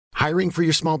Hiring for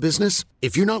your small business?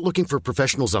 If you're not looking for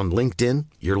professionals on LinkedIn,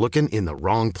 you're looking in the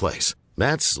wrong place.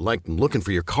 That's like looking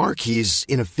for your car keys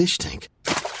in a fish tank.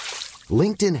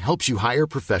 LinkedIn helps you hire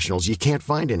professionals you can't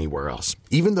find anywhere else,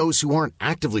 even those who aren't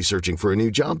actively searching for a new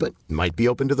job but might be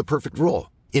open to the perfect role.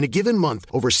 In a given month,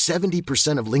 over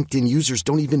 70% of LinkedIn users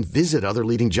don't even visit other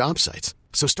leading job sites.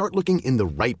 So start looking in the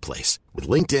right place. With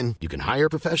LinkedIn, you can hire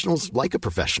professionals like a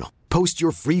professional. Post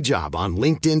your free job on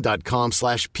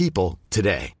linkedin.com/people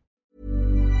today.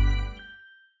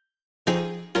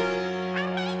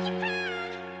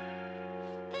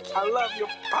 I love your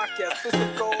podcast. This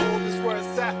is gold. This is where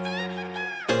it's at.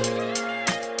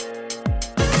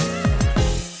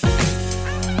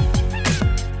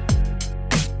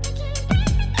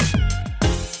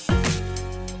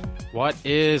 What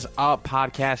is up,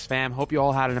 podcast fam? Hope you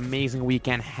all had an amazing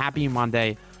weekend. Happy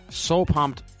Monday. So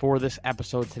pumped for this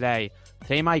episode today.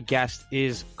 Today, my guest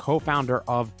is co-founder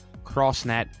of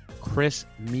CrossNet, Chris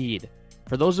Mead.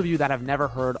 For those of you that have never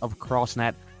heard of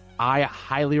CrossNet, I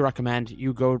highly recommend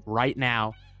you go right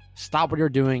now, stop what you're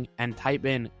doing, and type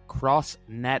in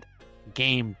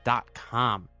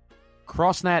crossnetgame.com.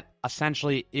 CrossNet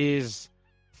essentially is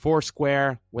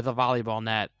Foursquare with a volleyball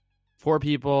net. 4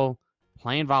 people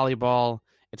playing volleyball.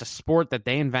 It's a sport that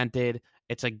they invented.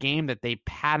 It's a game that they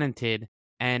patented,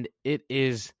 and it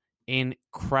is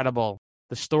incredible.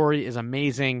 The story is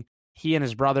amazing. He and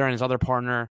his brother and his other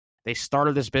partner, they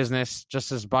started this business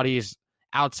just as buddies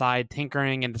outside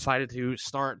tinkering and decided to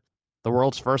start the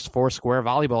world's first Foursquare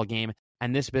volleyball game,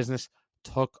 and this business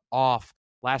took off.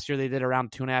 Last year, they did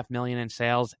around $2.5 million in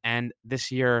sales, and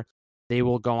this year, they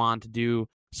will go on to do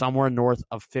somewhere north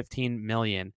of $15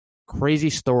 million. Crazy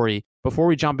story. Before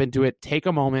we jump into it, take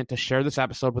a moment to share this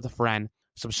episode with a friend,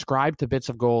 subscribe to Bits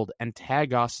of Gold, and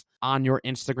tag us on your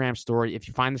Instagram story if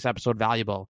you find this episode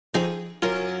valuable.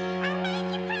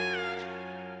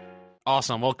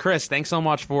 Awesome. Well, Chris, thanks so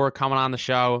much for coming on the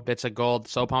show, Bits of Gold.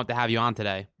 So pumped to have you on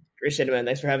today. Appreciate it, man.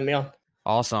 Thanks for having me on.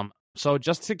 Awesome. So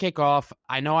just to kick off,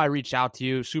 I know I reached out to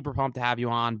you, super pumped to have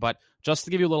you on, but just to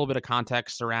give you a little bit of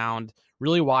context around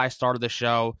really why I started the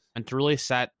show and to really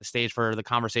set the stage for the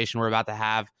conversation we're about to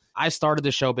have. I started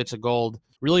the show Bits of Gold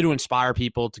really to inspire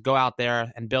people to go out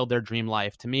there and build their dream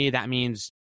life. To me, that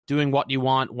means doing what you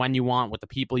want, when you want, with the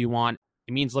people you want.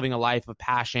 It means living a life of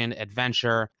passion,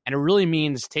 adventure, and it really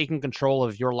means taking control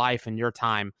of your life and your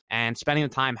time and spending the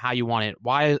time how you want it.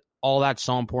 Why is all that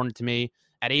so important to me?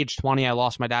 At age 20, I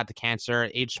lost my dad to cancer.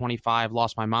 At age 25,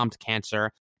 lost my mom to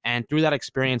cancer. And through that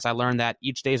experience, I learned that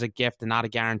each day is a gift and not a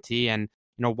guarantee. And,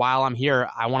 you know, while I'm here,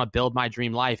 I want to build my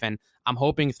dream life. And I'm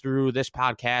hoping through this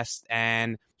podcast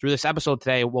and through this episode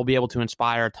today, we'll be able to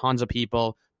inspire tons of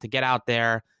people to get out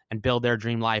there and build their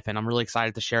dream life. And I'm really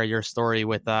excited to share your story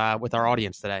with our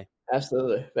audience today.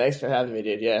 Absolutely. Thanks for having me,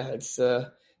 dude. Yeah, it's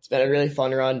been a really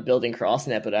fun run building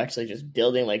CrossNet, but actually just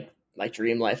building like my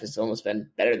dream life has almost been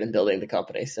better than building the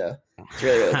company. So it's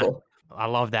really, really cool. I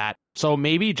love that. So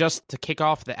maybe just to kick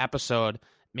off the episode,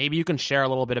 maybe you can share a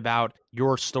little bit about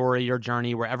your story, your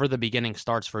journey, wherever the beginning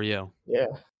starts for you. Yeah.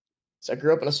 So I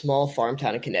grew up in a small farm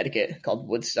town in Connecticut called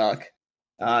Woodstock.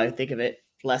 Think of it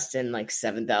less than like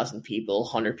 7,000 people,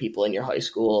 100 people in your high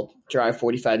school, drive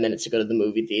 45 minutes to go to the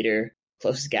movie theater,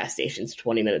 closest gas station's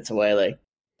 20 minutes away, like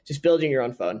just building your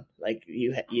own fun. Like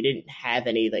you didn't have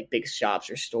any like big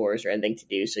shops or stores or anything to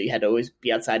do. So you had to always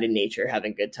be outside in nature,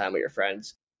 having a good time with your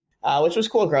friends, which was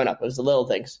cool growing up. It was the little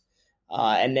things.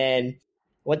 And then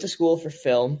went to school for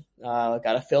film,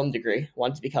 got a film degree,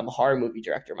 wanted to become a horror movie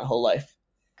director my whole life.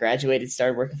 Graduated,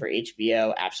 started working for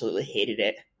HBO, absolutely hated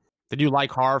it. Did you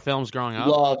like horror films growing up?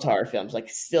 Loved horror films, like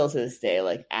still to this day,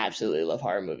 like absolutely love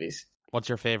horror movies. What's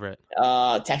your favorite?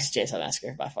 Texas Chainsaw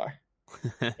Massacre by far.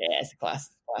 Yeah, it's a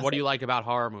classic. What do you like about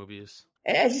horror movies?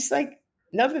 It's just like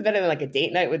nothing better than like a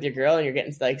date night with your girl and you're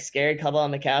getting like scared, couple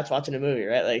on the couch watching a movie,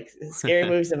 right? Like scary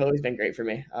movies have always been great for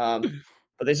me. But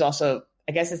there's also,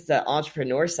 I guess it's the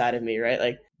entrepreneur side of me, right?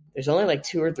 Like there's only like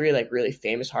 2 or 3 like really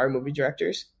famous horror movie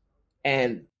directors,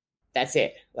 and that's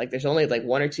it. Like there's only like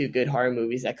 1 or 2 good horror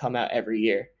movies that come out every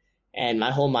year. And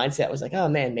my whole mindset was like, oh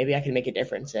man, maybe I can make a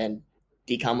difference and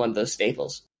become one of those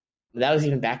staples. But that was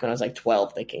even back when I was like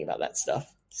 12 thinking about that stuff.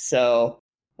 So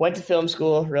went to film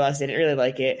school, realized I didn't really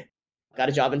like it, got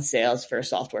a job in sales for a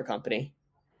software company,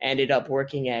 ended up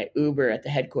working at Uber at the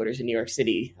headquarters in New York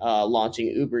City, launching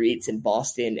Uber Eats in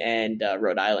Boston and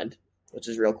Rhode Island, which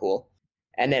is real cool.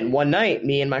 And then one night,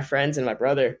 me and my friends and my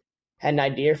brother had an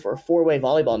idea for a 4-way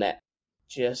volleyball net.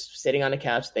 Just sitting on the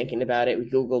couch thinking about it. We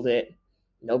Googled it.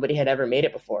 Nobody had ever made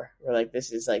it before. We're like,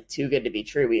 this is like too good to be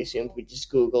true. We assumed we'd just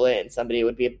Google it and somebody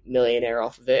would be a millionaire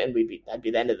off of it and that'd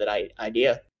be the end of that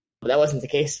idea. But that wasn't the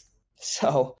case.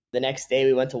 So the next day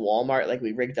we went to Walmart, like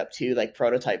we rigged up 2 like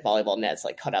prototype volleyball nets,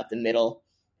 like cut out the middle.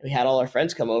 We had all our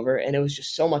friends come over and it was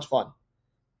just so much fun.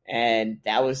 And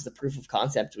that was the proof of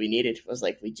concept we needed. It was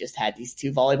like we just had these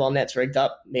 2 volleyball nets rigged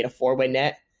up, made a 4-way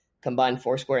net, combined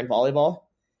foursquare and volleyball.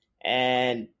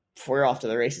 And we're off to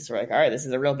the races. We're like, all right, this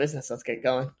is a real business. Let's get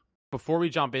going. Before we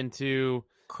jump into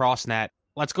CrossNet,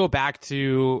 let's go back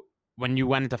to when you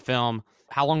went into film.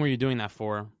 How long were you doing that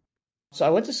for? So I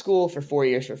went to school for 4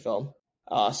 years for film.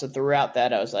 So throughout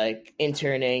that, I was like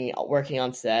interning, working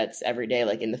on sets every day,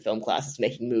 like in the film classes,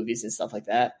 making movies and stuff like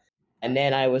that. And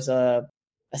then I was a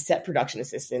set production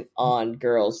assistant on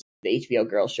Girls, the HBO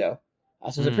Girls show.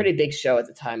 So it was a pretty big show at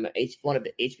the time, one of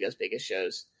the HBO's biggest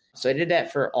shows. So I did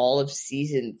that for all of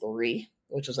season 3,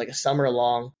 which was like a summer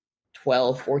long,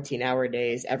 12, 14-hour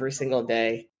days every single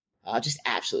day. Just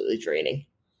absolutely draining.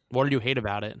 What did you hate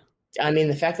about it? I mean,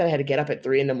 the fact that I had to get up at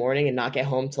 3 a.m. and not get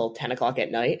home till 10 o'clock at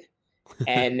night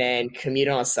and then commute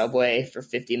on a subway for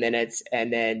 50 minutes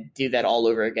and then do that all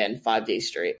over again 5 days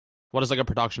straight. What does like a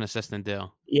production assistant do?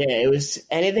 Yeah, it was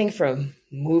anything from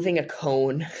moving a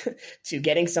cone to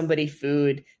getting somebody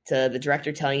food to the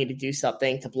director telling you to do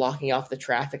something to blocking off the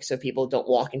traffic so people don't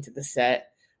walk into the set.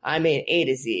 I mean, A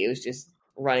to Z. It was just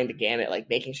running the gamut, like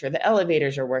making sure the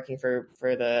elevators are working for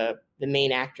the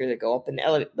main actor to go up in the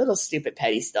elevator. Little stupid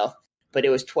petty stuff. But it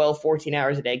was 12, 14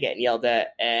 hours a day getting yelled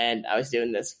at, and I was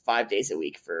doing this 5 days a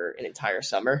week for an entire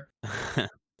summer.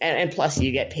 And plus,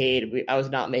 you get paid. I was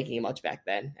not making much back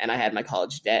then, and I had my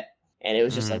college debt. And it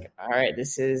was just like, all right,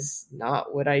 this is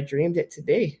not what I dreamed it to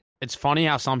be. It's funny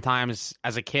how sometimes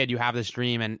as a kid you have this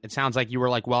dream, and it sounds like you were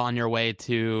like well on your way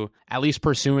to at least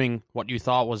pursuing what you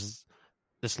thought was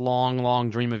this long, long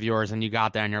dream of yours, and you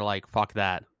got there and you're like, fuck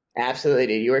that. Absolutely,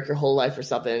 dude. You work your whole life for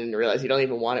something and realize you don't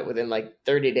even want it within like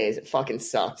 30 days. It fucking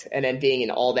sucked. And then being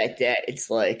in all that debt, it's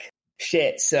like,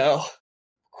 shit. So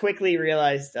quickly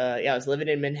realized, I was living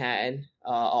in Manhattan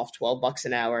off $12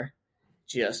 an hour.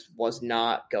 Just was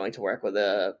not going to work with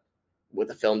a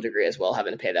film degree as well,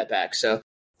 having to pay that back. So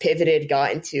pivoted,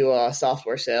 got into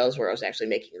software sales where I was actually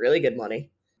making really good money.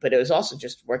 But it was also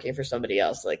just working for somebody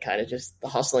else, like kind of just the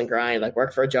hustle and grind, like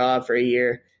work for a job for a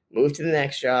year, move to the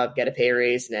next job, get a pay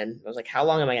raise. And then I was like, how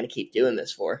long am I going to keep doing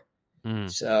this for?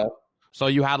 So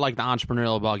you had like the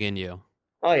entrepreneurial bug in you.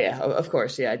 Oh, yeah, of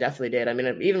course. Yeah, I definitely did. I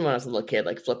mean, even when I was a little kid,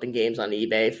 like flipping games on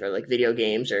eBay for like video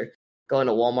games or going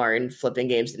to Walmart and flipping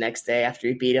games the next day after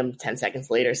you beat them 10 seconds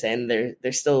later, saying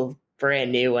they're still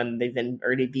brand new and they've been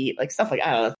already beat. Like stuff like,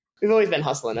 I don't know. We've always been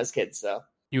hustling as kids. So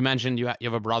you mentioned you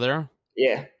have a brother?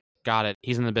 Yeah. Got it.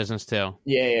 He's in the business too.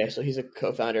 Yeah. So he's a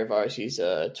co-founder of ours. He's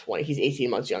 20. He's 18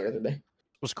 months younger than me.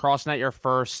 Was CrossNet your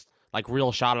first like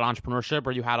real shot at entrepreneurship,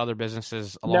 or you had other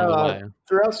businesses along the way?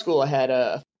 Throughout school, I had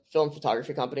a film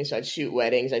photography company. So I'd shoot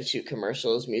weddings, I'd shoot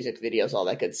commercials, music videos, all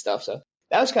that good stuff. So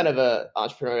that was kind of a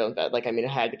entrepreneurial event. Like, I mean,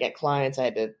 I had to get clients, I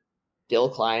had to bill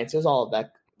clients. It was all of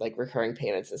that, like recurring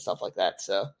payments and stuff like that.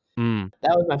 So that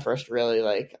was my first really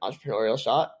like entrepreneurial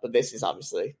shot. But this is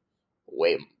obviously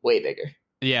way, way bigger.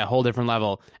 Yeah, whole different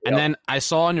level. And then I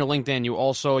saw on your LinkedIn,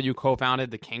 you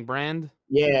co-founded the King brand.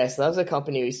 Yeah, so that was a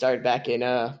company we started back in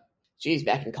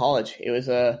back in college. It was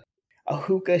a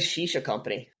hookah shisha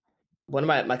company. One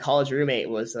of my college roommate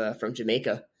was from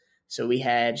Jamaica. So we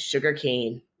had sugar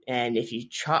cane, and if you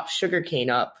chop sugar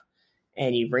cane up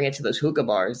and you bring it to those hookah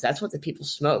bars, that's what the people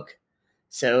smoke.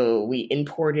 So we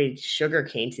imported sugar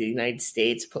cane to the United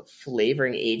States, put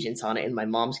flavoring agents on it in my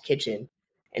mom's kitchen,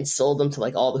 and sold them to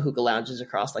like all the hookah lounges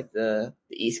across like the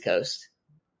East Coast.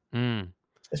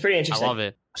 It's pretty interesting. I love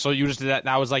it. So you just did that.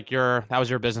 That was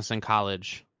your business in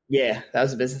college. Yeah, that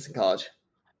was a business in college.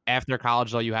 After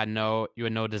college, though, you had no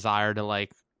desire to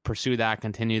like pursue that,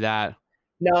 continue that.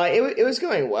 No, it was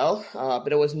going well,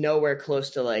 but it was nowhere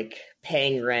close to like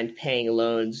paying rent, paying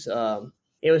loans.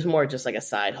 It was more just like a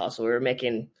side hustle. We were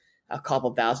making a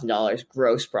couple $1,000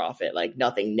 gross profit, like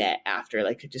nothing net after,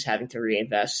 like just having to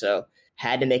reinvest. So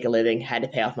had to make a living, had to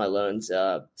pay off my loans.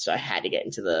 So I had to get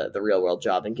into the real world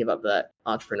job and give up that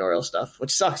entrepreneurial stuff,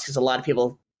 which sucks because a lot of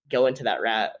people go into that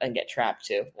rat and get trapped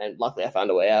too. And luckily I found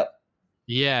a way out.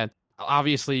 Yeah.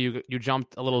 Obviously you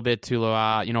jumped a little bit to,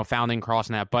 founding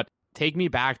CrossNet, but take me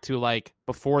back to like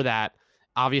before that.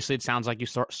 Obviously it sounds like you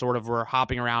sort of were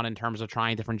hopping around in terms of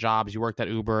trying different jobs. You worked at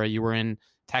Uber, you were in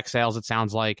tech sales. It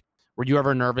sounds like, were you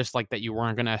ever nervous like that you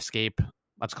weren't going to escape?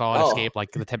 Let's call it escape,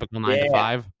 like the typical 9 to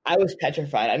 5. I was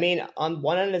petrified. I mean, on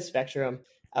one end of the spectrum,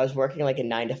 I was working like a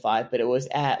 9 to 5, but it was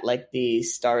at like the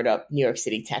startup New York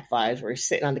City tech vibes where you're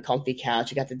sitting on the comfy couch.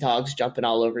 You got the dogs jumping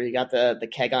all over. You got the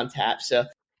keg on tap. So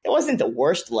it wasn't the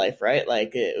worst life, right?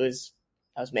 Like I was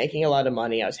making a lot of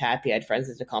money. I was happy. I had friends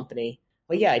at the company.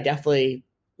 But yeah, I definitely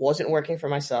wasn't working for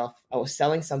myself. I was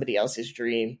selling somebody else's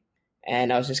dream,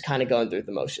 and I was just kind of going through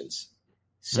the motions.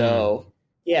 So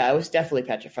yeah, I was definitely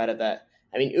petrified of that.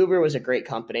 I mean, Uber was a great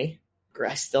company.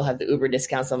 I still have the Uber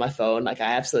discounts on my phone. Like,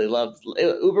 I absolutely loved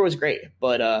Uber was great,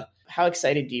 but how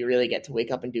excited do you really get to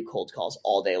wake up and do cold calls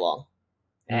all day long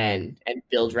and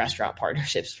build restaurant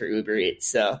partnerships for Uber Eats?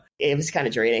 So it was kind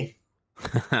of draining.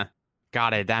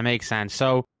 Got it. That makes sense.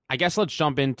 So I guess let's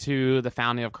jump into the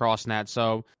founding of CrossNet.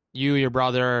 So you, your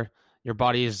brother, your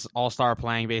buddies all start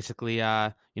playing basically,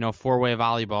 four-way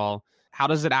volleyball. How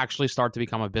does it actually start to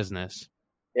become a business?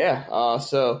 Yeah.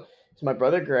 So it's my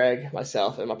brother Greg,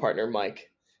 myself, and my partner Mike.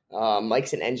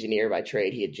 Mike's an engineer by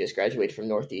trade. He had just graduated from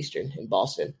Northeastern in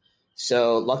Boston.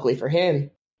 So luckily for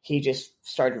him, he just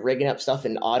started rigging up stuff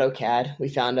in AutoCAD. We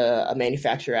found a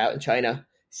manufacturer out in China,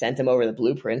 sent them over the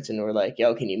blueprints, and we're like,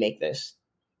 yo, can you make this?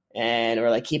 And we're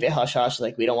like, keep it hush hush.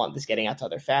 Like, we don't want this getting out to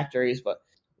other factories, but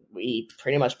we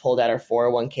pretty much pulled out our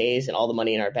 401ks and all the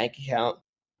money in our bank account.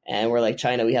 And we're like,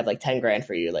 China, we have like 10 grand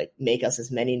for you. Like, make us as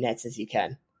many nets as you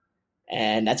can.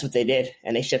 And that's what they did.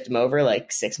 And they shipped them over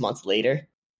like 6 months later.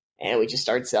 And we just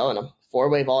started selling them.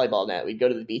 4-way volleyball net. We'd go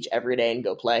to the beach every day and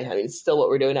go play. I mean, it's still what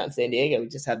we're doing out in San Diego. We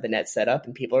just have the net set up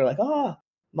and people are like, oh,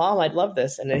 Mom, I'd love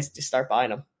this. And they just start buying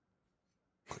them.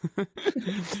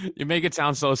 You make it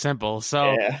sound so simple.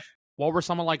 So yeah. What were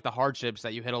some of like the hardships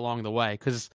that you hit along the way?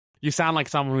 Because you sound like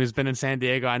someone who's been in San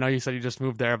Diego. I know you said you just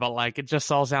moved there, but like it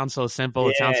just all sounds so simple.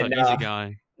 It sounds so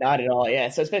easygoing. Not at all. Yeah.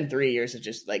 So it's been 3 years of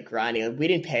just like grinding. We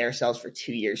didn't pay ourselves for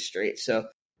 2 years straight. So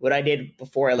what I did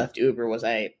before I left Uber was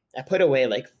I put away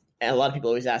like, and a lot of people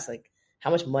always ask like,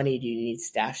 how much money do you need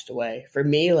stashed away? For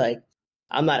me, like,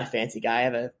 I'm not a fancy guy. I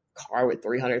have a car with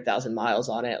 300,000 miles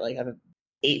on it. Like, I have an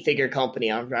 8-figure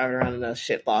company. I'm driving around in a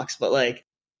shit box, but like,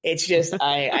 it's just,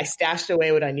 I stashed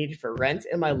away what I needed for rent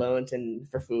and my loans and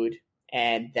for food.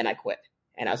 And then I quit.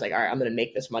 And I was like, all right, I'm going to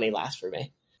make this money last for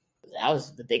me. That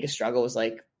was the biggest struggle. Was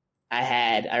like,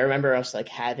 I remember us like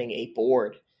having a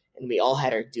board and we all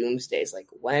had our doomsdays. Like,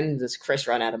 when does Chris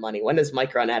run out of money? When does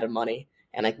Mike run out of money?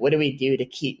 And like, what do we do to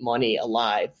keep money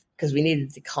alive? Because we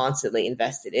needed to constantly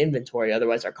invest in inventory.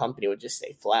 Otherwise, our company would just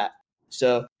stay flat.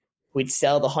 So we'd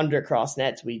sell the 100 cross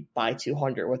nets. We'd buy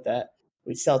 200 with that.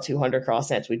 We'd sell 200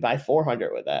 cross nets. We'd buy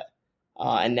 400 with that.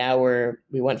 And now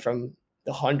we went from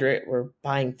the 100. We're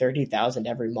buying 30,000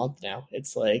 every month now.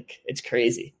 It's like, it's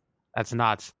crazy. That's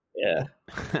nuts. Yeah.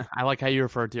 I like how you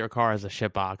referred to your car as a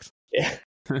shitbox. Yeah.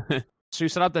 So you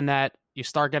set up the net, you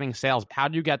start getting sales. How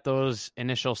do you get those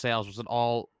initial sales? Was it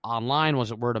all online?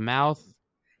 Was it word of mouth?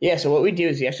 Yeah. So what we do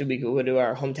is we go to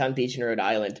our hometown beach in Rhode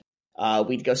Island.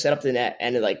 We'd go set up the net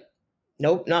and like,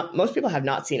 most people have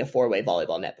not seen a 4-way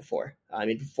volleyball net before. I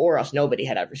mean, before us, nobody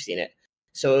had ever seen it.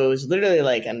 So it was literally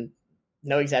like,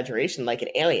 no exaggeration, like an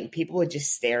alien. People would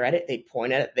just stare at it. They'd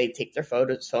point at it. They'd take their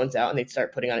phones out and they'd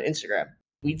start putting on Instagram.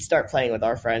 We'd start playing with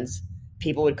our friends.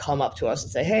 People would come up to us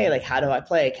and say, hey, like, how do I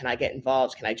play? Can I get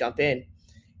involved? Can I jump in?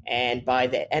 And by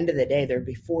the end of the day, there'd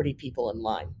be 40 people in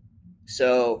line.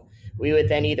 So we would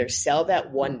then either sell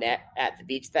that one net at the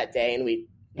beach that day and we'd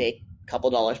make a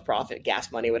couple dollars profit,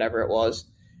 gas money, whatever it was.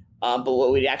 But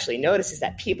what we'd actually notice is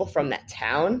that people from that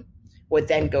town would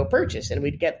then go purchase, and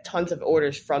we'd get tons of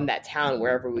orders from that town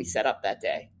wherever we set up that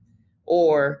day.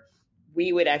 Or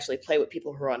we would actually play with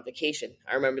people who are on vacation.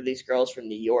 I remember these girls from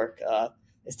New York,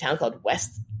 this town called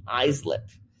West Islip.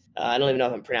 I don't even know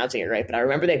if I'm pronouncing it right, but I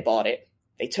remember they bought it.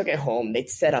 They took it home. They'd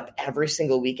set up every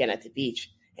single weekend at the beach,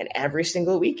 and every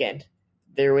single weekend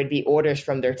there would be orders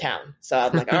from their town. So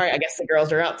I'm like, all right, I guess the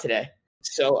girls are out today.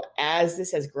 So as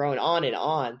this has grown on and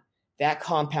on, that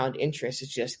compound interest is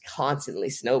just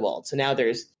constantly snowballed. So now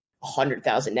there's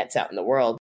 100,000 nets out in the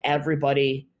world.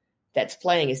 Everybody that's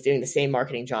playing is doing the same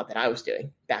marketing job that I was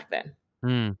doing back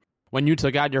then. When you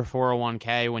took out your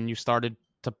 401k, when you started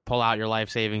to pull out your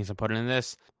life savings and put it in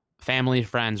this, family,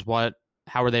 friends,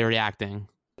 how were they reacting?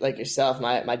 Like yourself,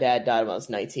 my dad died when I was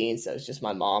 19, so it's just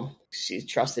my mom. She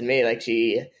trusted me, like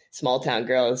small town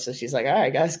girl, so she's like, all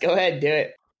right, guys, go ahead, do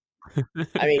it.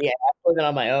 I mean, yeah, I wasn't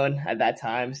on my own at that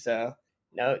time, so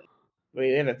no,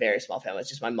 we have a very small family. It's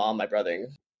just my mom, my brother,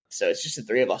 so it's just the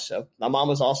three of us. So my mom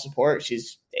was all support.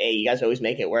 She's, hey, you guys always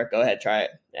make it work. Go ahead, try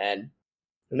it, and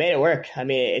we made it work. I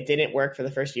mean, it didn't work for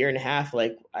the first year and a half.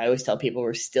 Like I always tell people,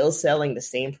 we're still selling the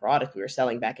same product we were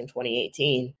selling back in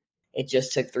 2018. It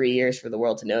just took 3 years for the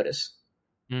world to notice.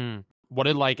 What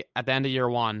did, like, at the end of year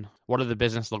one, what did the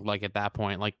business look like at that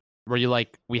point? Like, were you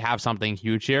like, we have something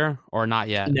huge here, or not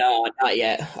yet? No, not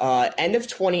yet. End of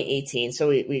 2018. So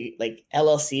we like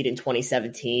LLC'd in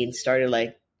 2017, started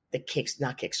like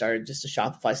not Kickstarter, just a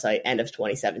Shopify site, end of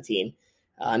 2017.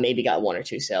 maybe got 1 or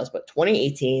 2 sales. But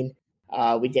 2018,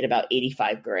 we did about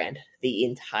 85 grand the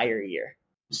entire year.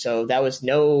 So that was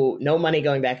no money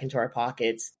going back into our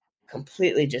pockets,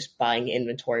 completely just buying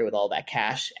inventory with all that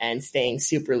cash and staying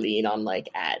super lean on like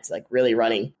ads, like really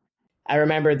running. I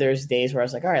remember there's days where I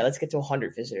was like, all right, let's get to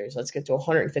 100 visitors. Let's get to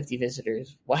 150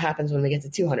 visitors. What happens when we get to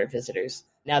 200 visitors?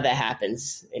 Now that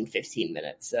happens in 15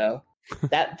 minutes. So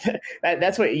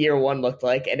that's what year 1 looked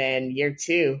like. And then year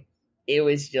 2, it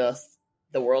was just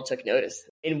the world took notice.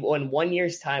 In 1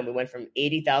 year's time, we went from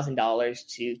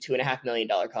 $80,000 to $2.5 million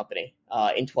company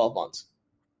in 12 months.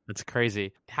 That's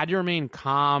crazy. How do you remain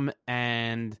calm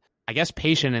and I guess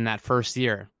patient in that first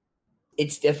year?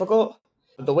 It's difficult.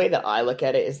 The way that I look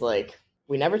at it is like,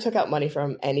 we never took out money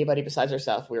from anybody besides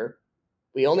ourselves.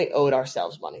 We only owed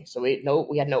ourselves money. So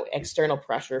we had no external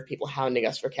pressure of people hounding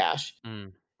us for cash.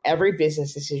 Every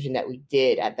business decision that we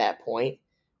did at that point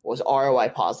was ROI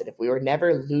positive. We were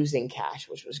never losing cash,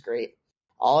 which was great.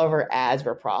 All of our ads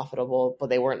were profitable, but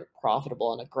they weren't profitable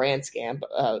on a grand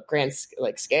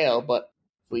scale. But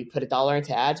if we put $1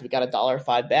 into ads, we got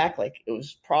 $1.05 back. Like, it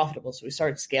was profitable. So we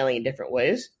started scaling in different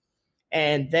ways.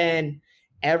 And then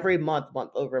every month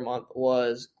over month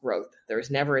was growth. There was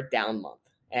never a down month.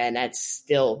 And that's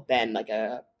still been like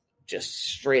a just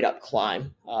straight up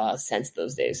climb since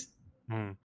those days.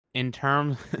 In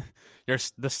terms,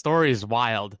 the story is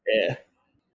wild.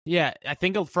 Yeah. I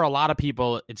think for a lot of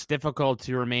people, it's difficult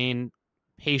to remain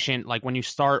patient. Like when you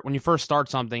first start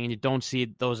something and you don't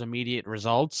see those immediate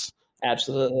results.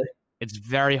 Absolutely. It's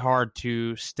very hard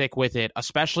to stick with it,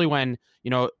 especially when,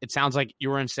 it sounds like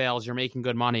you were in sales, you're making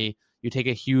good money. You take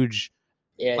a huge,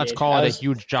 call it a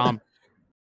huge jump.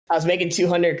 I was making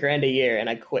 200 grand a year and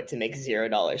I quit to make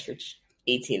 $0 for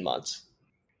 18 months.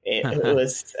 It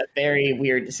was a very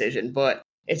weird decision, but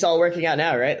it's all working out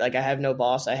now, right? Like, I have no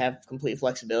boss. I have complete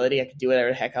flexibility. I can do whatever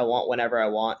the heck I want, whenever I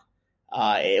want.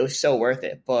 It was so worth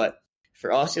it. But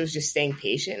for us, it was just staying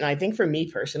patient. And I think for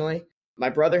me personally, my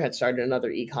brother had started another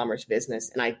e-commerce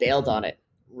business and I bailed on it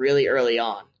really early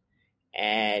on.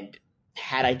 And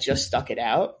had I just stuck it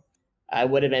out, I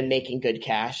would have been making good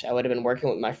cash. I would have been working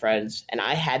with my friends. And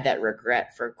I had that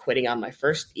regret for quitting on my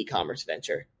first e-commerce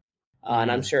venture.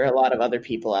 And I'm sure a lot of other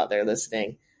people out there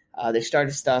listening, they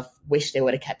started stuff, wish they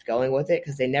would have kept going with it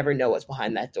because they never know what's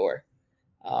behind that door.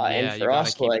 And for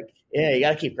us, you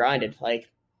got to keep grinding.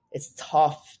 Like, it's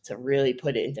tough to really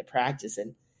put it into practice.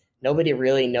 And nobody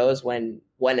really knows when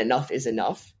enough is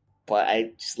enough. But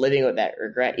I just living with that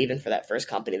regret, even for that first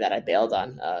company that I bailed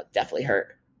on, definitely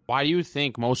hurt. Why do you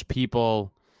think most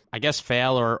people, I guess,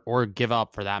 fail or give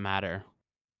up for that matter?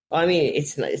 I mean,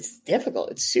 it's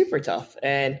difficult. It's super tough.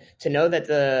 And to know that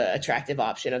the attractive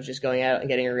option of just going out and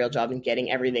getting a real job and getting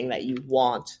everything that you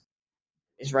want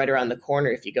is right around the corner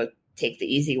if you go take the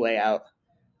easy way out,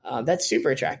 that's super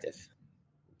attractive.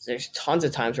 There's tons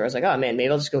of times where I was like, oh, man,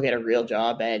 maybe I'll just go get a real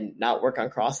job and not work on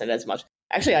CrossNet as much.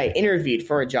 Actually, I interviewed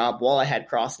for a job while I had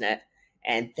CrossNet.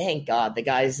 And thank God the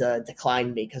guys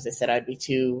declined me because they said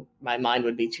my mind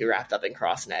would be too wrapped up in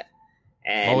CrossNet.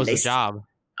 And what was the job?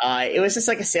 It was just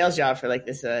like a sales job for like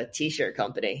this t-shirt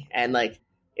company. And like,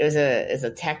 it was a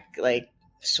tech, like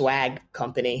swag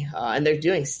company. And they're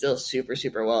doing still super,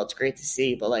 super well. It's great to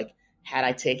see. But like, had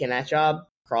I taken that job,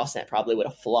 CrossNet probably would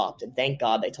have flopped. And thank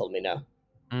God they told me no.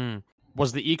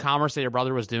 Was the e-commerce that your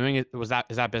brother was doing, is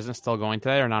that business still going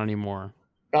today or not anymore?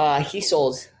 He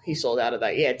sold out of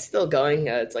that. Yeah, it's still going.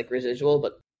 It's like residual,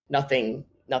 but nothing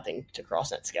to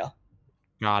CrossNet scale.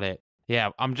 Got it. Yeah,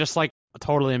 I'm just like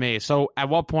totally amazed. So at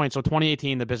what point,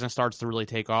 2018, the business starts to really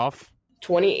take off?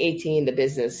 2018, the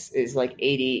business is like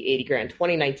 80 grand.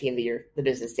 2019, the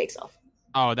business takes off.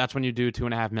 Oh, that's when you do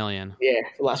 $2.5 million. Yeah,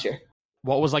 last year.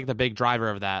 What was like the big driver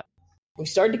of that? We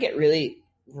started to get really,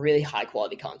 really high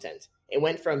quality content. It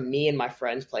went from me and my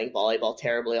friends playing volleyball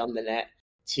terribly on the net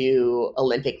to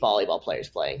Olympic volleyball players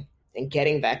playing and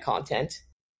getting that content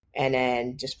and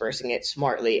then dispersing it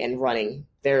smartly and running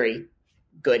very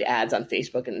good ads on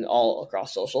Facebook and all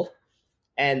across social.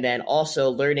 And then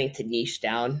also learning to niche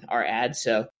down our ads.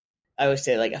 So I would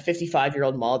say like a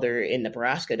 55-year-old mother in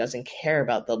Nebraska doesn't care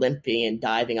about the limping and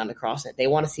diving on the CrossNet. They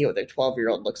want to see what their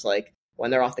 12-year-old looks like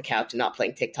when they're off the couch and not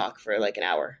playing TikTok for like an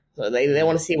hour. So they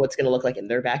want to see what's going to look like in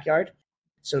their backyard.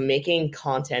 So making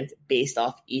content based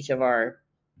off each of our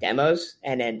demos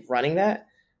and then running that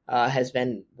has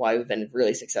been why we've been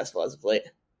really successful as of late.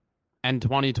 And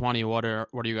 2020, what are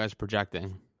you guys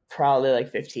projecting? Probably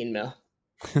like 15 mil.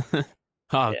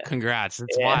 Yeah. Congrats.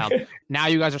 It's wild. Now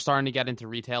you guys are starting to get into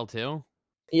retail too?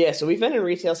 Yeah, so we've been in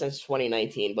retail since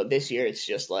 2019, but this year it's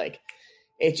just like,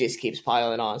 it just keeps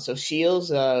piling on. So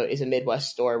Shields is a Midwest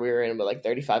store. We were in with like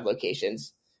 35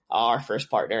 locations. our first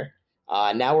partner.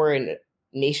 Now we're in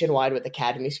nationwide with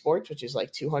Academy Sports, which is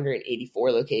like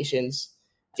 284 locations.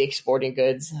 Dick's Sporting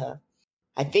Goods.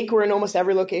 I think we're in almost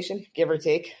every location, give or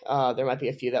take. There might be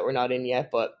a few that we're not in yet,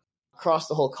 but across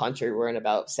the whole country, we're in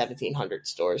about 1,700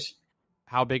 stores.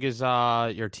 How big is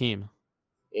your team?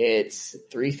 It's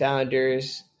 3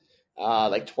 founders,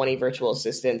 like 20 virtual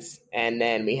assistants, and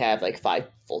then we have like 5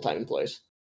 full-time employees.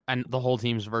 And the whole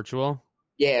team's virtual?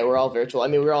 Yeah, we're all virtual. I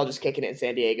mean, we're all just kicking it in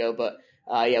San Diego, but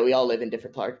yeah, we all live in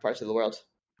different parts of the world.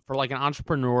 For like an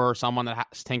entrepreneur or someone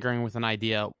that's tinkering with an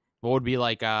idea, what would be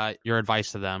like your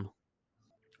advice to them?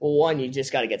 Well, one, you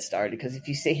just got to get started, because if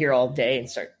you sit here all day and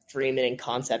start dreaming and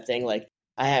concepting, like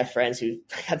I have friends who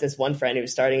got this one friend who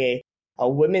was starting a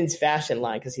women's fashion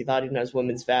line because he thought he knows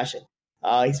women's fashion.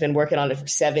 He's been working on it for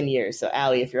 7 years. So,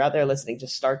 Allie, if you're out there listening,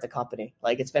 just start the company.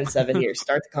 Like, it's been 7 years.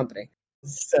 Start the company.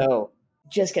 So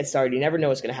just get started. You never know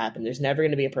what's going to happen. There's never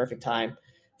going to be a perfect time.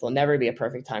 There'll never be a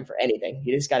perfect time for anything.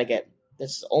 You just got to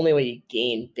this is the only way you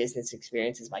gain business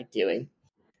experience is by doing.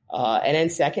 And then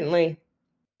secondly,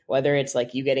 whether it's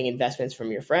like you getting investments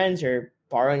from your friends or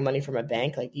borrowing money from a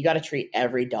bank, like you got to treat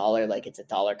every dollar like it's a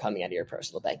dollar coming out of your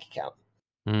personal bank account.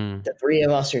 The 3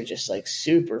 of us are just like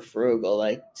super frugal,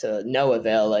 like to no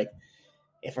avail. Like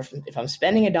if I'm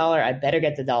spending $1, I better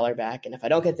get the dollar back. And if I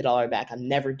don't get the dollar back, I'm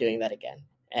never doing that again.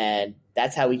 And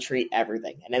that's how we treat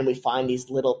everything. And then we find these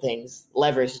little things,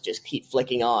 levers just keep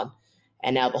flicking on.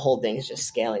 And now the whole thing is just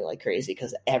scaling like crazy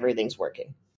because everything's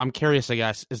working. I'm curious, I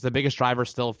guess, is the biggest driver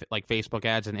still like Facebook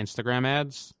ads and Instagram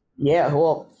ads? Yeah,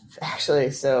 well, actually,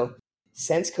 so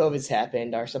since COVID's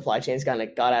happened, our supply chain's kind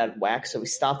of got out of whack. So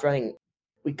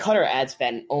we cut our ad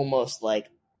spend almost like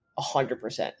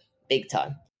 100%, big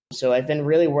time. So I've been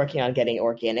really working on getting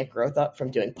organic growth up from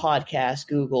doing podcasts,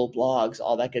 Google, blogs,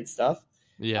 all that good stuff.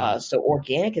 Yeah. So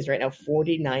organic is right now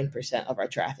 49% of our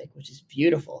traffic, which is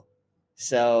beautiful.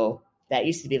 So that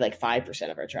used to be like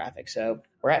 5% of our traffic. So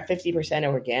we're at 50%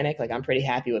 organic. Like I'm pretty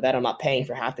happy with that. I'm not paying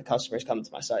for half the customers coming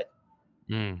to my site.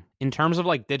 In terms of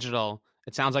like digital,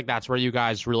 it sounds like that's where you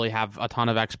guys really have a ton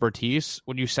of expertise.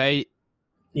 Would you say?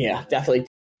 Yeah, definitely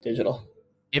digital.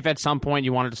 If at some point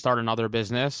you wanted to start another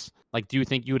business, like, do you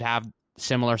think you would have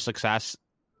similar success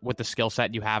with the skill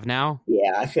set you have now?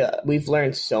 Yeah, I feel we've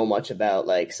learned so much about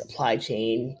like supply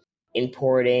chain,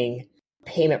 importing,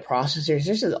 payment processors.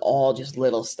 This is all just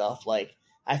little stuff. Like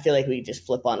I feel like we just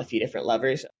flip on a few different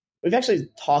levers. We've actually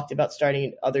talked about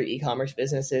starting other e-commerce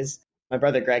businesses. My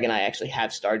brother Greg and I actually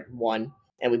have started one,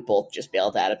 and we both just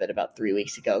bailed out of it about 3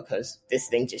 weeks ago because this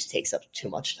thing just takes up too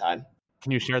much time.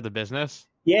 Can you share the business?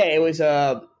 Yeah, it was.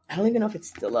 I don't even know if it's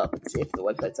still up. Let's see if the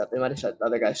website's up. They might have the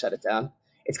other guy shut it down.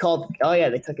 It's called. Oh yeah,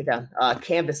 they took it down.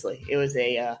 Canvasly. It was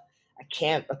a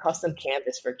custom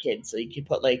canvas for kids, so you could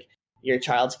put like your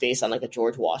child's face on like a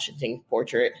George Washington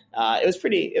portrait.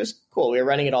 It was cool. We were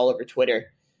running it all over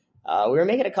Twitter. We were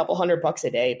making a couple $100 a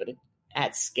day, but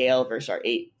at scale versus our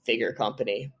 8-figure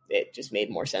company, it just made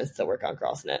more sense to work on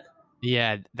CrossNet.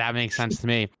 Yeah, that makes sense to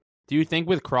me. Do you think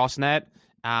with CrossNet,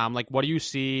 like what do you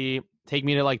see? Take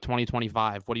me to like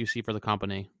 2025. What do you see for the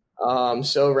company?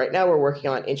 So right now we're working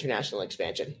on international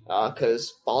expansion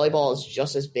because volleyball is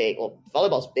just as big. Well,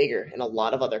 volleyball is bigger in a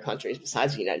lot of other countries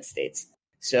besides the United States.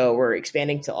 So we're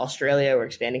expanding to Australia. We're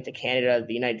expanding to Canada,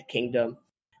 the United Kingdom.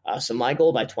 So my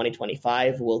goal by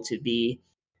 2025 will to be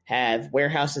have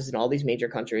warehouses in all these major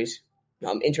countries,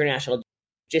 international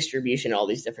distribution in all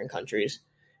these different countries.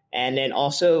 And then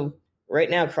also right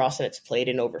now, CrossNet's played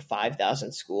in over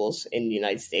 5,000 schools in the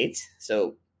United States.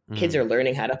 So kids are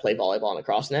learning how to play volleyball on the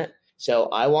CrossNet. So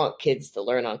I want kids to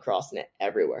learn on CrossNet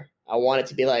everywhere. I want it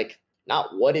to be like, not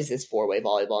what is this 4-way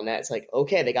volleyball net? It's like,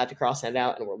 okay, they got the CrossNet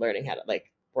out and we're learning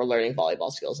we're learning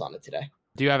volleyball skills on it today.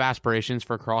 Do you have aspirations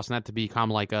for CrossNet to become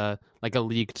like a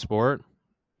league sport?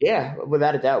 Yeah,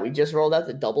 without a doubt. We just rolled out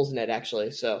the doubles net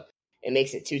actually. So it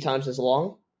makes it 2 times as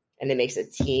long and it makes a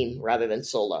team rather than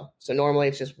solo. So normally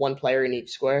it's just 1 player in each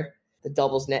square. The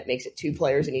doubles net makes it 2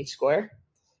 players in each square.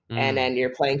 And then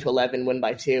you're playing to 11, win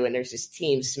by 2, and there's this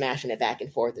team smashing it back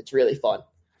and forth. It's really fun.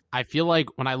 I feel like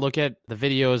when I look at the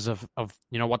videos of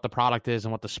what the product is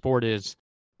and what the sport is,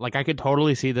 like I could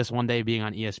totally see this one day being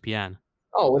on ESPN.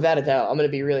 Oh, without a doubt. I'm going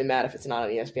to be really mad if it's not on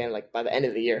ESPN like by the end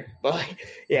of the year. But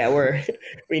yeah,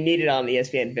 we need it on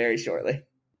ESPN very shortly.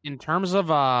 In terms of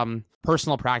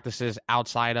personal practices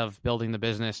outside of building the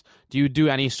business, do you do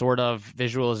any sort of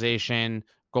visualization,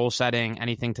 goal setting,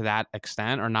 anything to that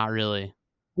extent, or not really?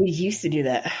 We used to do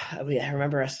that. I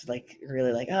remember us like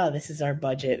really like, oh, this is our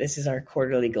budget. This is our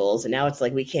quarterly goals. And now it's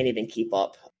like we can't even keep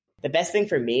up. The best thing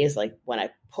for me is like when I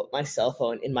put my cell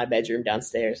phone in my bedroom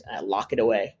downstairs and I lock it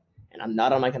away and I'm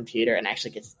not on my computer and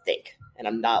actually get to think. and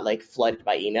I'm not like flooded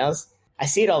by emails. I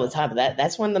see it all the time, but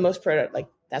that's when the most product, like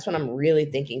that's when I'm really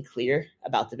thinking clear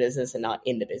about the business and not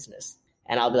in the business.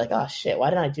 And I'll be like, oh shit,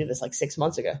 why didn't I do this like 6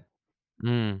 months ago?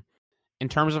 In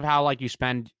terms of how like you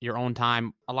spend your own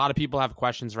time, a lot of people have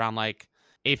questions around like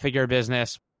 8-figure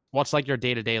business. What's like your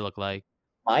day-to-day look like?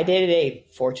 My day-to-day,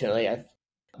 fortunately,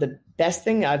 the best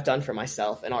thing I've done for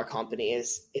myself and our company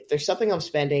is if there's something I'm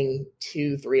spending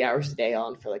 2-3 hours a day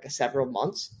on for like several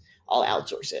months, I'll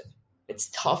outsource it. It's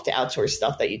tough to outsource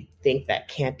stuff that you think that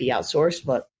can't be outsourced,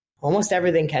 but almost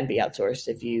everything can be outsourced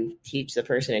if you teach the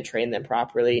person and train them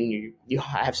properly and you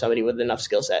have somebody with enough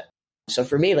skill set. So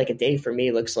for me, like a day for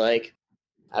me looks like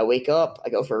I wake up, I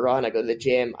go for a run, I go to the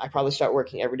gym. I probably start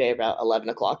working every day about 11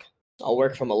 o'clock. I'll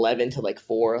work from 11 to like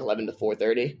 11 to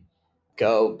 4:30.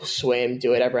 Go swim,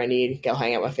 do whatever I need, go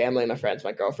hang out with my family, my friends,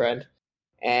 my girlfriend,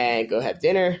 and go have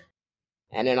dinner.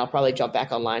 And then I'll probably jump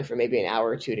back online for maybe an hour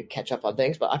or two to catch up on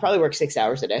things. But I probably work 6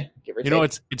 hours a day, give or take. You know,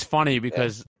 it's funny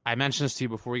because I mentioned this to you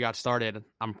before we got started.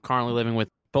 I'm currently living with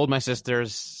both my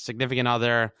sisters, significant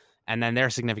other, and then their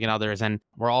significant others. And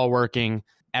we're all working.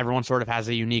 Everyone sort of has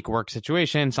a unique work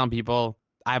situation. Some people,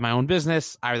 I have my own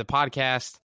business, I have the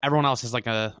podcast. Everyone else is like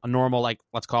a normal, like,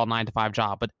 let's call it 9-to-5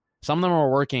 job. But some of them are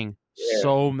working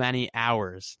so many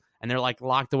hours and they're like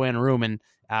locked away in a room. And,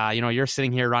 you're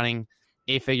sitting here running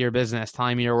 8-figure business,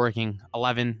 telling me you're working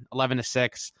 11 to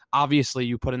 6. Obviously,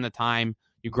 you put in the time,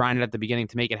 you grind it at the beginning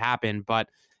to make it happen. But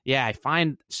yeah, I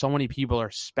find so many people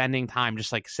are spending time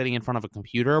just like sitting in front of a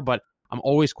computer. But I'm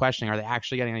always questioning, are they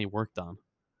actually getting any work done?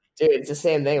 Dude, it's the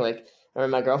same thing. Like, I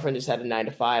remember my girlfriend just had a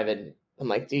 9-to-5, and I'm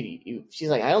like, dude, she's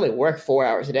like, I only work 4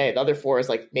 hours a day. The other 4 is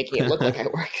like making it look like I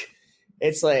work.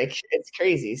 It's like, it's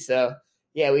crazy. So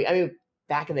yeah,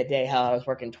 back in the day, how I was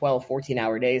working 12,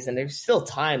 14-hour days, and there's still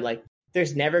time. Like,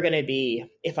 there's never going to be,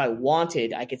 if I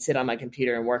wanted, I could sit on my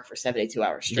computer and work for 72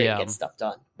 hours straight and get stuff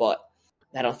done. But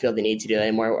I don't feel the need to do that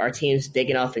anymore. Our team's big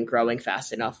enough and growing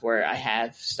fast enough where I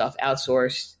have stuff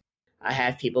outsourced. I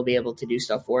have people be able to do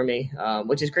stuff for me,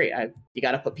 which is great. You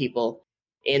got to put people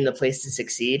in the place to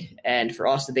succeed. And for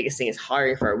us, the biggest thing is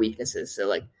hiring for our weaknesses. So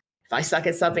like, if I suck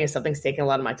at something and something's taking a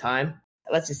lot of my time,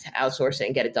 let's just outsource it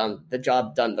and get it done, the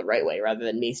job done the right way, rather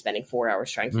than me spending 4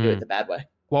 hours trying to do it the bad way.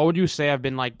 What would you say have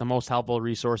been like the most helpful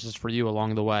resources for you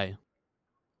along the way?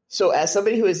 So as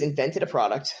somebody who has invented a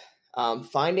product,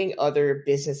 finding other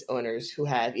business owners who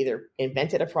have either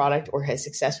invented a product or has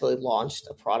successfully launched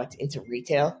a product into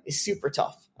retail is super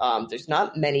tough. There's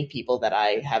not many people that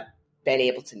I have been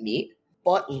able to meet,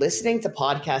 but listening to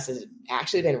podcasts has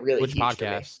actually been really huge for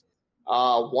me.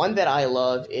 One that I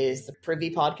love is the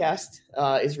Privy podcast,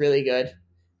 is really good.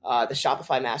 The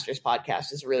Shopify Masters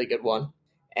podcast is a really good one.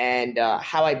 And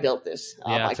How I Built This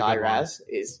by Guy Raz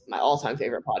is my all-time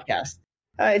favorite podcast.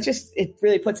 It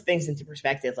really puts things into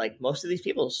perspective. Like, most of these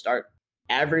people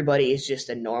everybody is just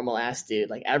a normal ass dude.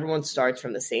 Like, everyone starts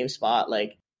from the same spot.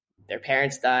 Like, their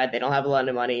parents died. They don't have a lot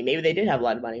of money. Maybe they did have a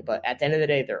lot of money, but at the end of the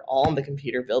day, they're all on the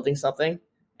computer building something.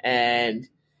 And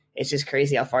it's just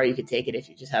crazy how far you could take it if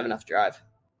you just have enough drive.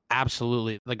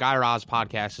 Absolutely. The Guy Raz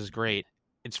podcast is great.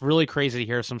 It's really crazy to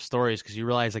hear some stories because you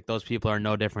realize like those people are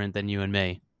no different than you and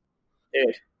me.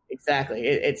 Dude, exactly.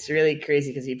 It's really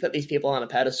crazy because you put these people on a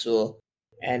pedestal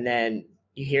and then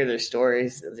you hear their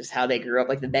stories, just how they grew up,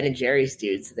 like the Ben and Jerry's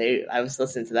dudes. I was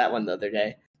listening to that one the other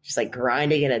day, just like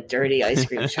grinding in a dirty ice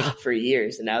cream shop for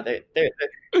years, and now they're Ben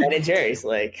and Jerry's.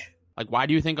 Like, why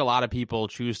do you think a lot of people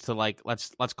choose to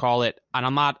let's call it?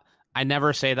 And I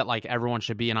never say that like everyone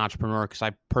should be an entrepreneur because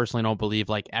I personally don't believe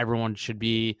like everyone should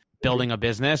be building a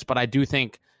business, but I do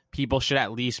think people should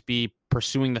at least be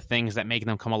pursuing the things that make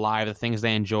them come alive, the things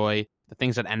they enjoy, the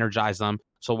things that energize them.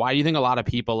 So why do you think a lot of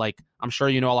people, like, I'm sure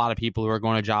you know a lot of people who are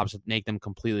going to jobs that make them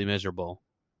completely miserable?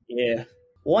 Yeah.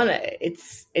 One,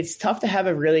 it's tough to have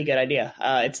a really good idea.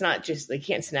 It's not just, like, you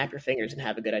can't snap your fingers and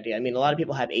have a good idea. I mean, a lot of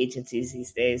people have agencies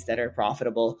these days that are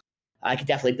profitable. I could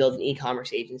definitely build an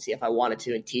e-commerce agency if I wanted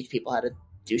to and teach people how to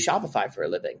do Shopify for a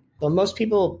living. But most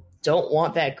people don't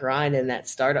want that grind and that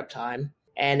startup time,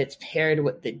 and it's paired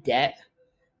with the debt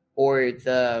or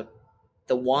the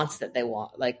wants that they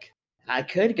want. Like, I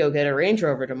could go get a Range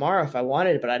Rover tomorrow if I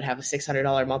wanted, but I'd have a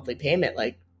 $600 monthly payment.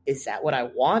 Like, is that what I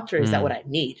want or is that what I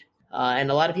need?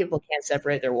 And a lot of people can't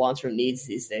separate their wants from needs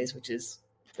these days, which is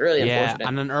really unfortunate.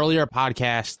 On an earlier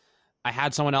podcast, I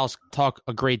had someone else talk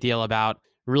a great deal about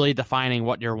really defining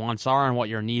what your wants are and what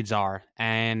your needs are,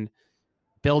 and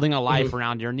building a life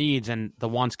around your needs, and the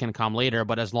wants can come later.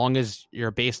 But as long as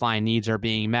your baseline needs are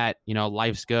being met,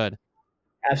 life's good.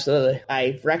 Absolutely.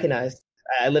 I recognize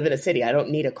I live in a city. I don't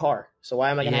need a car. So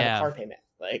why am I going to have a car payment?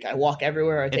 Like, I walk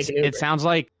everywhere. I take an Uber. It sounds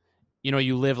like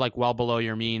you live like well below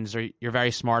your means, or you're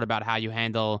very smart about how you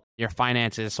handle your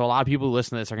finances. So a lot of people who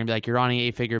listen to this are going to be like, you're running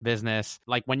an 8-figure business.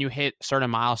 Like when you hit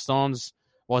certain milestones,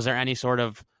 was there any sort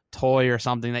of toy or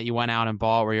something that you went out and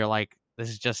bought where you're like, this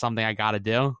is just something I got to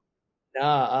do?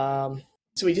 No,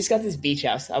 so we just got this beach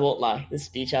house. I won't lie. This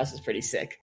beach house is pretty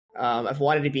sick. I've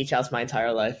wanted a beach house my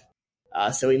entire life.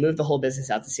 So we moved the whole business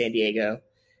out to San Diego.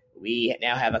 We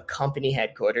now have a company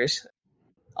headquarters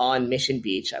on Mission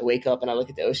Beach. I wake up and I look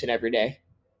at the ocean every day.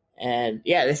 And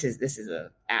yeah, this is an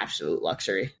absolute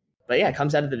luxury. But yeah, it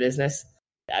comes out of the business.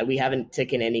 We haven't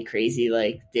taken any crazy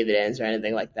like dividends or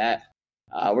anything like that.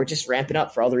 We're just ramping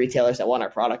up for all the retailers that want our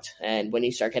product. And when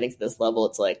you start getting to this level,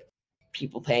 it's like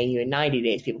people paying you in 90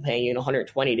 days, people paying you in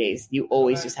 120 days. You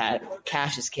always just had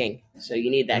cash is king. So you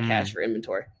need that cash for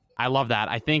inventory. I love that.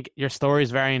 I think your story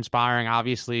is very inspiring,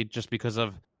 obviously, just because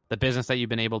of the business that you've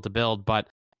been able to build. But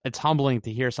it's humbling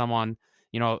to hear someone,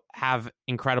 have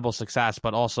incredible success,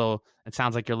 but also it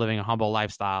sounds like you're living a humble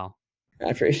lifestyle. I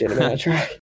appreciate it, man. I try.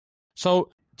 So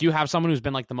do you have someone who's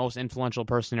been like the most influential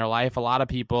person in your life? A lot of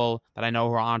people that I know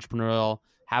who are entrepreneurial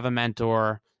have a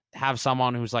mentor, have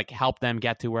someone who's like helped them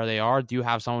get to where they are. Do you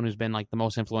have someone who's been like the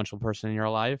most influential person in your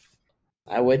life?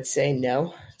 I would say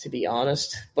no, to be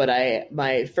honest. But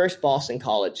my first boss in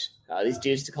college, these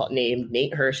dudes named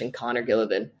Nate Hirsch and Connor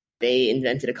Gillivan, they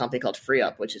invented a company called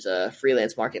FreeUp, which is a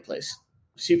freelance marketplace.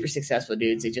 Super successful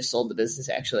dudes. They just sold the business,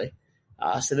 actually.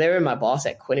 So they were my boss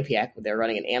at Quinnipiac. They're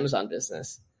running an Amazon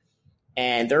business.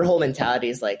 And their whole mentality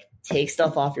is like, take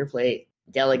stuff off your plate,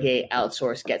 delegate,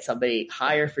 outsource, get somebody,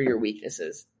 hire for your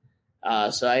weaknesses.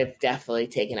 So I've definitely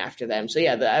taken after them. So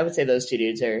yeah, I would say those two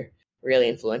dudes are really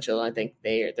influential. I think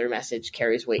their message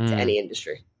carries weight to any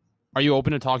industry. Are you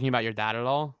open to talking about your dad at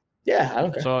all? Yeah, I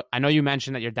don't care. So I know you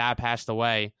mentioned that your dad passed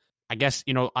away. I guess,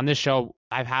 on this show,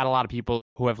 I've had a lot of people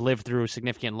who have lived through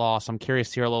significant loss. I'm curious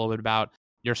to hear a little bit about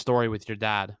your story with your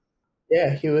dad.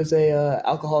 Yeah, he was a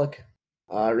alcoholic,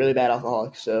 really bad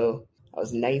alcoholic. So I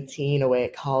was 19 away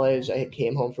at college. I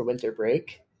came home for winter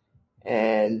break,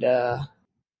 and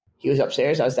he was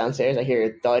upstairs. I was downstairs. I hear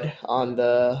a thud on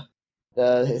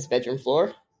his bedroom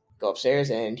floor. Go upstairs,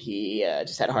 and he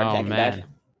just had a heart attack in bed.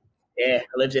 Yeah,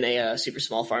 I lived in a super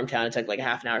small farm town. It took like a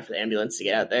half an hour for the ambulance to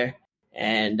get out there.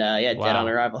 And dead on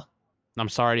arrival. I'm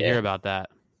sorry to hear about that.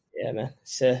 Yeah, man.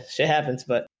 Shit happens,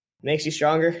 but it makes you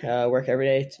stronger. Work every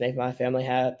day to make my family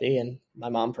happy and my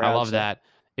mom proud. I love that.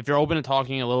 If you're open to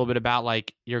talking a little bit about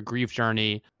like your grief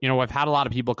journey, I've had a lot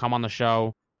of people come on the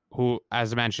show who,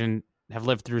 as I mentioned, have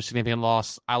lived through significant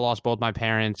loss. I lost both my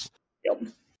parents. Yep.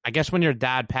 I guess when your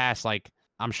dad passed, like,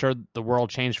 I'm sure the world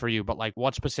changed for you, but like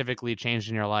what specifically changed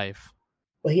in your life?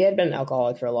 Well, he had been an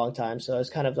alcoholic for a long time, so I was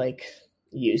kind of like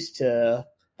used to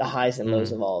the highs and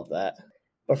lows of all of that.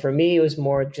 But for me, it was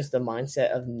more just the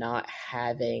mindset of not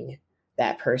having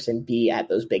that person be at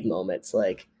those big moments.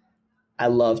 Like, I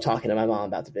love talking to my mom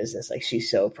about the business. Like,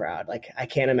 she's so proud. Like, I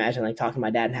can't imagine like talking to my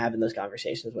dad and having those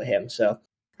conversations with him. So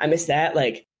I miss that.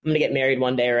 Like, I'm going to get married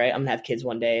one day, right? I'm going to have kids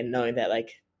one day, and knowing that like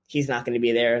he's not going to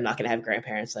be there, I'm not going to have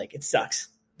grandparents. Like, it sucks,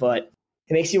 but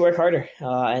it makes you work harder.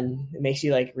 And it makes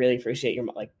you like really appreciate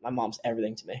my mom's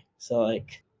everything to me. So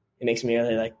like, it makes me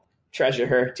really like treasure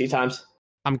her 2 times.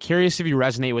 I'm curious if you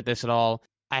resonate with this at all.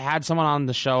 I had someone on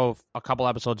the show a couple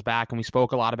episodes back, and we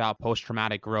spoke a lot about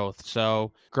post-traumatic growth.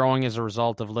 So growing as a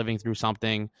result of living through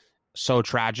something so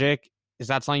tragic. Is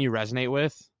that something you resonate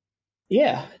with?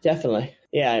 Yeah, definitely.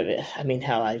 Yeah, I mean,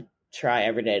 how I try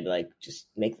every day to like just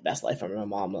make the best life for my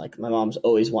mom. Like, my mom's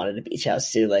always wanted a beach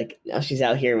house too. Like, now she's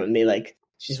out here with me. Like,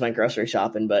 she just went grocery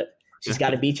shopping, but she's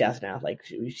got a beach house now. Like,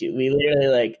 we literally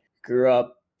like grew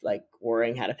up like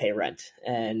worrying how to pay rent,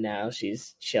 and now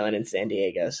she's chilling in San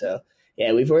Diego. So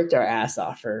yeah, we've worked our ass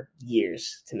off for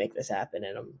years to make this happen,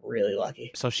 and I'm really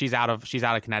lucky. So she's out of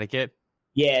Connecticut?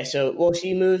 Yeah, so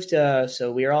she moved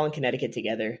so we were all in Connecticut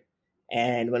together,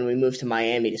 and when we moved to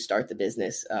Miami to start the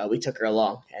business, we took her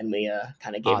along, and we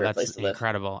kind of gave her a place to live.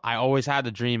 Incredible. I always had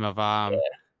the dream of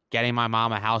getting my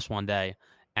mom a house one day,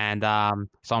 and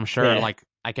so I'm sure like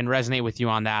I can resonate with you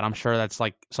on that. I'm sure that's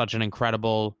like such an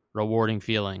incredible, rewarding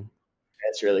feeling.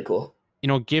 That's really cool.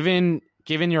 Given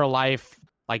your life,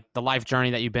 like the life journey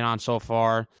that you've been on so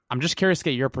far, I'm just curious to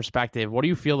get your perspective. What do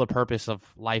you feel the purpose of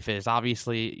life is?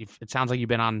 Obviously, it sounds like you've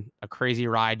been on a crazy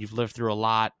ride. You've lived through a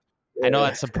lot. Yeah. I know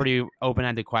that's a pretty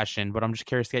open-ended question, but I'm just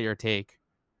curious to get your take.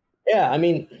 Yeah, I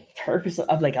mean, purpose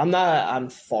of like, I'm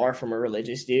far from a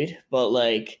religious dude, but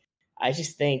like, I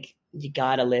just think you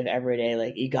gotta live every day.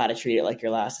 Like, you gotta treat it like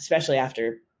your last, especially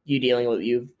after you dealing with what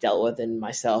you've dealt with and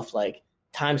myself. Like,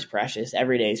 time's precious.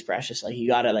 Every day is precious. Like, you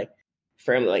gotta like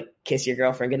firmly like kiss your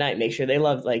girlfriend goodnight. Make sure they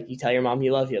love, like you tell your mom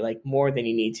you love you, like more than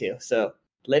you need to. So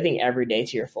living every day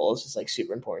to your full is just like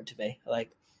super important to me.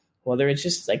 Like whether it's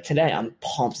just like today, I'm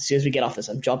pumped. As soon as we get off this,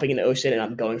 I'm jumping in the ocean and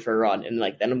I'm going for a run. And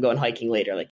like, then I'm going hiking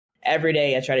later. Like every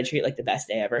day I try to treat like the best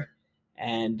day ever.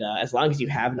 And as long as you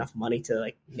have enough money to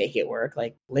like make it work,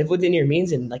 like live within your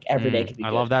means, and like every day could be good.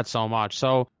 I love that so much.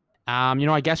 So,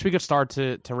 I guess we could start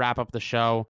to wrap up the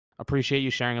show. Appreciate you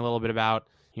sharing a little bit about,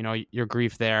 your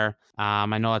grief there.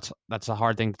 I know that's a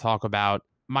hard thing to talk about.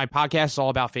 My podcast is all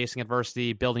about facing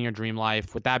adversity, building your dream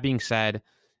life. With that being said,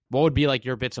 what would be like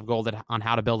your bits of gold on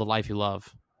how to build a life you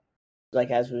love?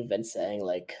 Like, as we've been saying,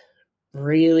 like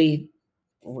really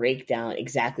break down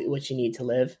exactly what you need to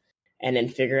live, and then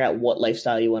figure out what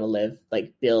lifestyle you want to live,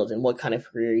 like build, and what kind of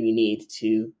career you need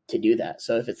to do that.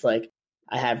 So if it's like,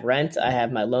 I have rent, I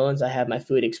have my loans, I have my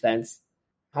food expense,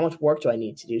 how much work do I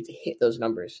need to do to hit those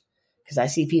numbers? Because I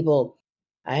see people,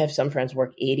 I have some friends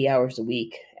work 80 hours a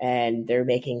week and they're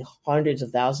making hundreds of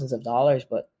thousands of dollars,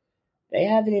 but they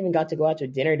haven't even got to go out to a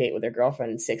dinner date with their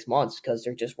girlfriend in 6 months because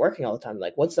they're just working all the time.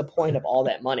 Like, what's the point of all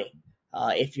that money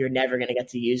if you're never going to get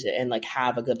to use it and like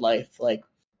have a good life? Like,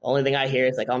 the only thing I hear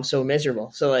is like, I'm so miserable.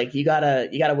 So like, you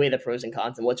gotta weigh the pros and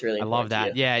cons and what's really important. I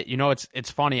love that. Yeah. It's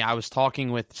funny. I was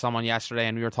talking with someone yesterday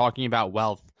and we were talking about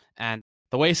wealth, and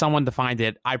the way someone defined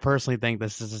it, I personally think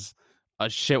this is a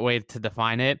shit way to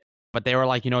define it. But they were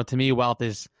like, to me, wealth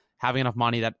is having enough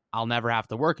money that I'll never have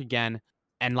to work again.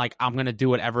 And like, I'm going to do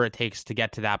whatever it takes to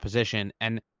get to that position.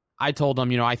 And I told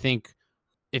them, I think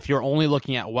if you're only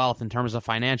looking at wealth in terms of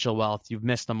financial wealth, you've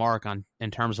missed the mark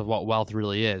in terms of what wealth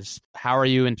really is. How are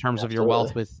you in terms of your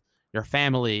wealth with your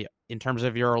family, in terms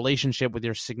of your relationship with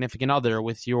your significant other,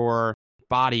 with your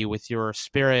body, with your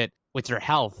spirit, with your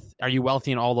health? Are you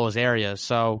wealthy in all those areas?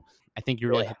 So I think you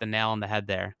really hit the nail on the head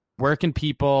there. Where can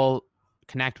people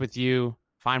connect with you,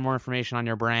 find more information on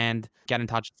your brand, get in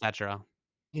touch, etc.?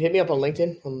 You hit me up on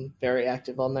LinkedIn. I'm very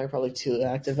active on there, probably too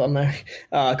active on there.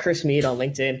 Chris Mead on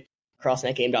LinkedIn.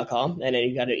 crossnetgame.com, and then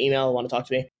you got an email, want to talk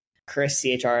to me, Chris,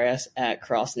 CHRS at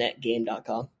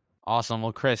crossnetgame.com. Awesome.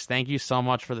 Well, Chris, thank you so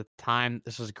much for the time.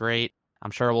 This was great. I'm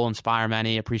sure it will inspire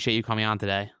many. Appreciate you coming on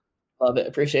today. Love it.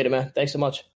 Appreciate it, man. Thanks so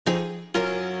much.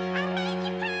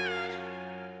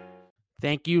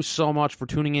 Thank you so much for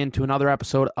tuning in to another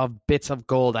episode of Bits of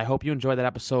Gold. I hope you enjoyed that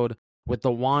episode with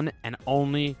the one and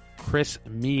only Chris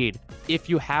Mead. If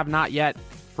you have not yet,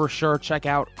 for sure, check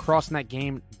out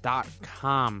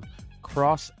crossnetgame.com.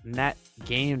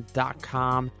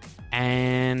 crossnetgame.com.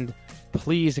 And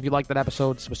please, if you like that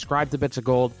episode, subscribe to Bits of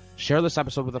Gold. Share this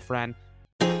episode with a friend.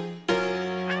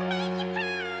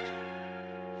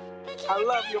 I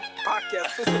love your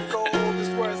podcast. Bits of Gold is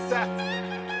where it's at.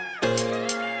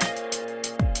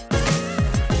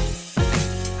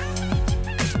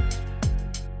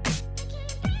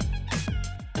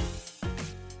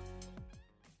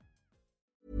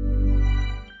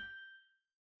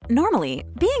 Normally,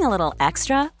 being a little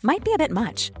extra might be a bit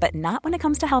much, but not when it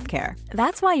comes to healthcare.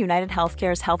 That's why United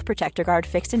Healthcare's Health Protector Guard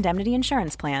fixed indemnity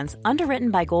insurance plans,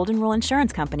 underwritten by Golden Rule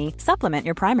Insurance Company, supplement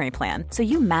your primary plan so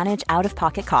you manage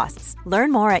out-of-pocket costs.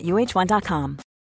 Learn more at uh1.com.